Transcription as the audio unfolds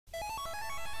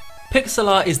Pixel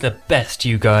art is the best,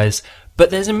 you guys, but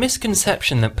there's a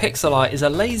misconception that pixel art is a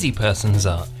lazy person's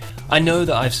art. I know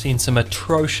that I've seen some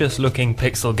atrocious looking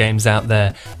pixel games out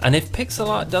there, and if pixel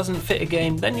art doesn't fit a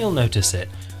game, then you'll notice it.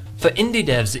 For indie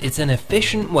devs, it's an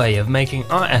efficient way of making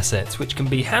art assets, which can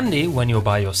be handy when you're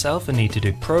by yourself and need to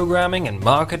do programming and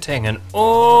marketing and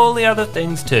all the other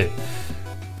things too.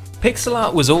 Pixel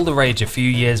art was all the rage a few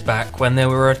years back when there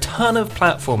were a ton of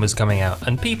platformers coming out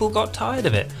and people got tired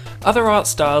of it. Other art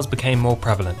styles became more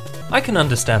prevalent. I can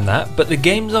understand that, but the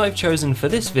games I've chosen for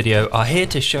this video are here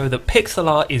to show that pixel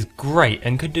art is great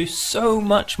and could do so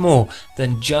much more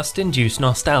than just induce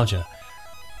nostalgia.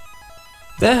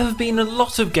 There have been a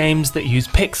lot of games that use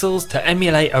pixels to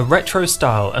emulate a retro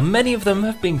style, and many of them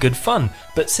have been good fun,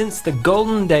 but since the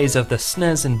golden days of the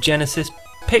SNES and Genesis,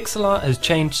 pixel art has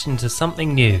changed into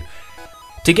something new.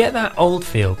 To get that old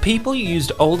feel, people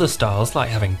used older styles like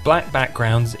having black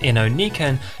backgrounds in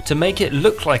Oniken to make it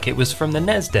look like it was from the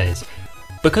NES days.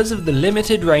 Because of the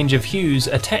limited range of hues,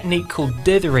 a technique called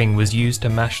dithering was used to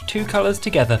mash two colours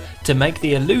together to make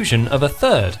the illusion of a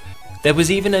third. There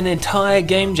was even an entire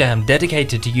game jam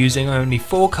dedicated to using only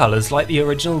 4 colours like the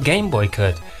original Game Boy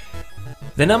could.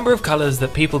 The number of colours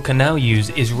that people can now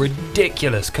use is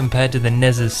ridiculous compared to the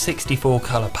NES's 64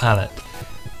 colour palette.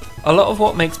 A lot of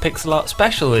what makes pixel art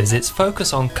special is its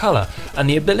focus on colour and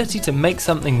the ability to make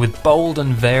something with bold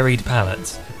and varied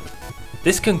palettes.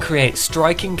 This can create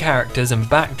striking characters and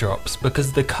backdrops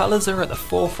because the colours are at the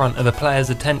forefront of the player's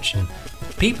attention.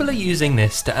 People are using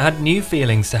this to add new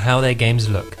feelings to how their games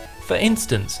look. For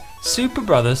instance, Super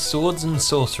Brothers Swords and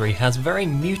Sorcery has very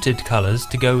muted colours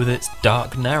to go with its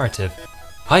dark narrative.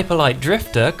 Hyperlight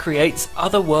Drifter creates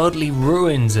otherworldly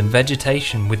ruins and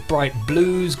vegetation with bright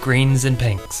blues, greens and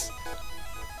pinks.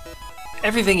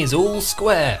 Everything is all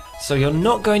square, so you're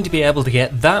not going to be able to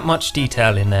get that much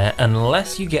detail in there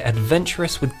unless you get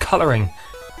adventurous with colouring.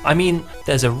 I mean,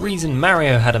 there's a reason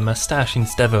Mario had a moustache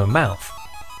instead of a mouth.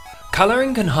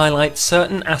 Colouring can highlight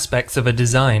certain aspects of a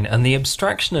design, and the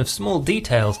abstraction of small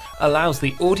details allows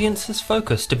the audience's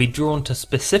focus to be drawn to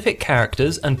specific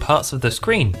characters and parts of the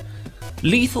screen.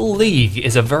 Lethal League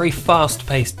is a very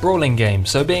fast-paced brawling game,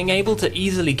 so being able to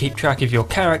easily keep track of your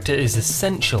character is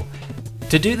essential.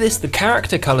 To do this, the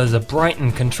character colours are bright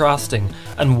and contrasting,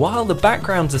 and while the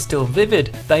backgrounds are still vivid,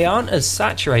 they aren't as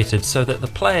saturated so that the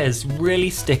players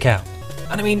really stick out.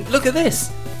 And I mean, look at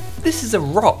this! This is a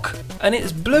rock, and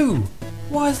it's blue!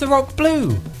 Why is the rock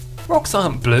blue? Rocks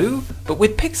aren't blue, but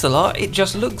with pixel art it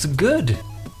just looks good.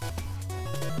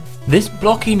 This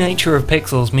blocky nature of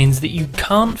pixels means that you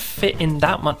can't fit in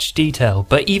that much detail,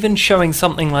 but even showing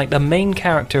something like the main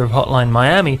character of Hotline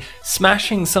Miami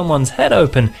smashing someone's head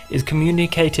open is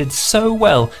communicated so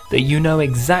well that you know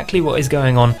exactly what is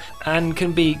going on and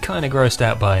can be kinda grossed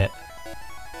out by it.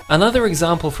 Another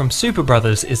example from Super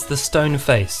Brothers is the stone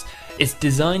face. Its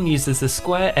design uses the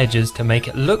square edges to make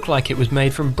it look like it was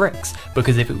made from bricks,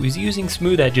 because if it was using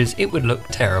smooth edges it would look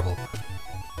terrible.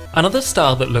 Another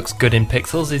style that looks good in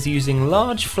pixels is using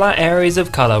large flat areas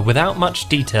of colour without much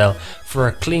detail for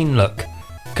a clean look.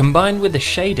 Combined with the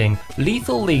shading,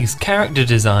 Lethal League's character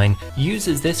design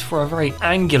uses this for a very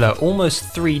angular,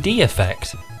 almost 3D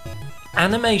effect.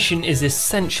 Animation is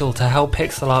essential to how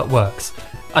pixel art works.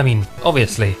 I mean,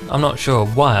 obviously, I'm not sure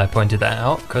why I pointed that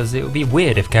out, because it would be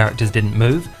weird if characters didn't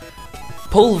move.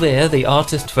 Paul Veer, the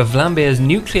artist for Vlambeer's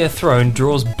Nuclear Throne,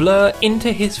 draws blur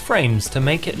into his frames to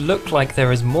make it look like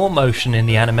there is more motion in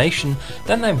the animation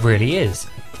than there really is.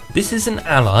 This is an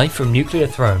ally from Nuclear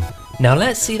Throne. Now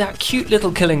let's see that cute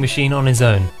little killing machine on his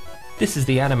own. This is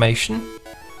the animation,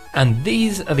 and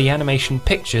these are the animation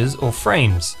pictures or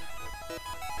frames.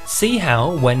 See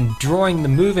how, when drawing the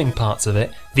moving parts of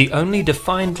it, the only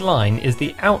defined line is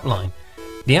the outline.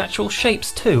 The actual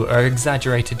shapes too are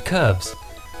exaggerated curves.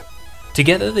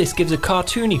 Together this gives a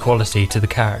cartoony quality to the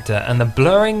character, and the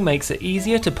blurring makes it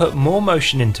easier to put more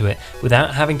motion into it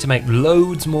without having to make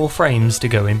loads more frames to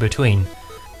go in between.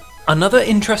 Another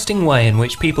interesting way in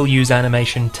which people use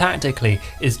animation tactically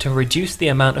is to reduce the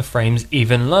amount of frames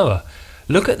even lower.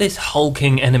 Look at this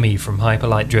hulking enemy from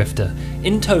Hyperlight Drifter.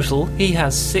 In total, he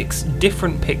has 6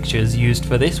 different pictures used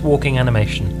for this walking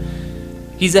animation.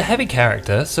 He's a heavy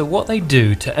character, so what they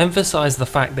do to emphasise the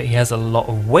fact that he has a lot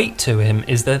of weight to him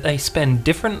is that they spend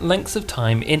different lengths of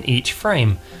time in each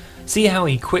frame. See how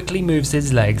he quickly moves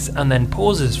his legs and then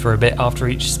pauses for a bit after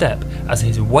each step as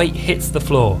his weight hits the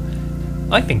floor.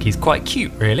 I think he's quite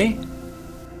cute, really.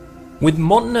 With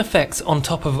modern effects on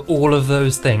top of all of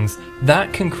those things,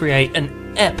 that can create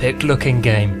an epic looking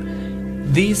game.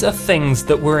 These are things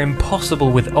that were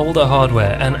impossible with older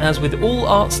hardware, and as with all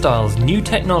art styles, new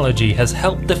technology has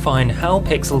helped define how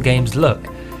pixel games look.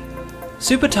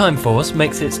 Super Time Force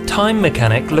makes its time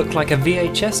mechanic look like a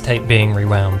VHS tape being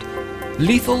rewound.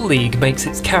 Lethal League makes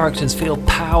its characters feel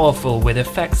powerful with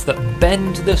effects that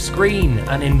bend the screen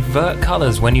and invert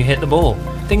colours when you hit the ball.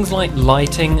 Things like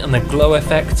lighting and the glow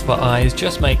effects for eyes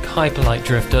just make Hyper Light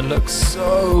Drifter look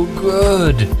so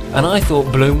good, and I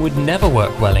thought bloom would never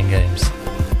work well in games.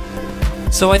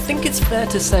 So I think it's fair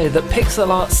to say that pixel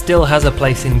art still has a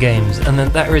place in games, and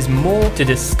that there is more to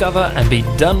discover and be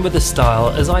done with the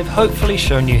style, as I've hopefully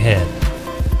shown you here.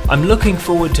 I'm looking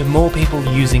forward to more people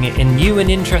using it in new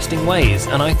and interesting ways,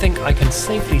 and I think I can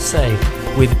safely say,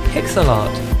 with pixel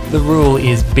art, the rule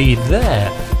is be there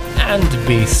and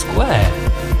be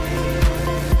square.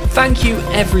 Thank you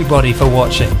everybody for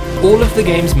watching. All of the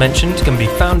games mentioned can be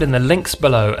found in the links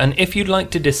below, and if you'd like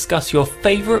to discuss your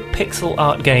favourite pixel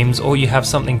art games or you have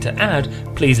something to add,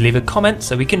 please leave a comment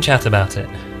so we can chat about it.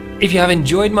 If you have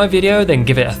enjoyed my video, then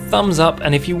give it a thumbs up,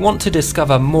 and if you want to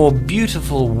discover more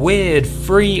beautiful, weird,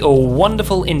 free or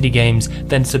wonderful indie games,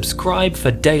 then subscribe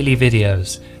for daily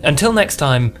videos. Until next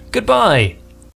time, goodbye!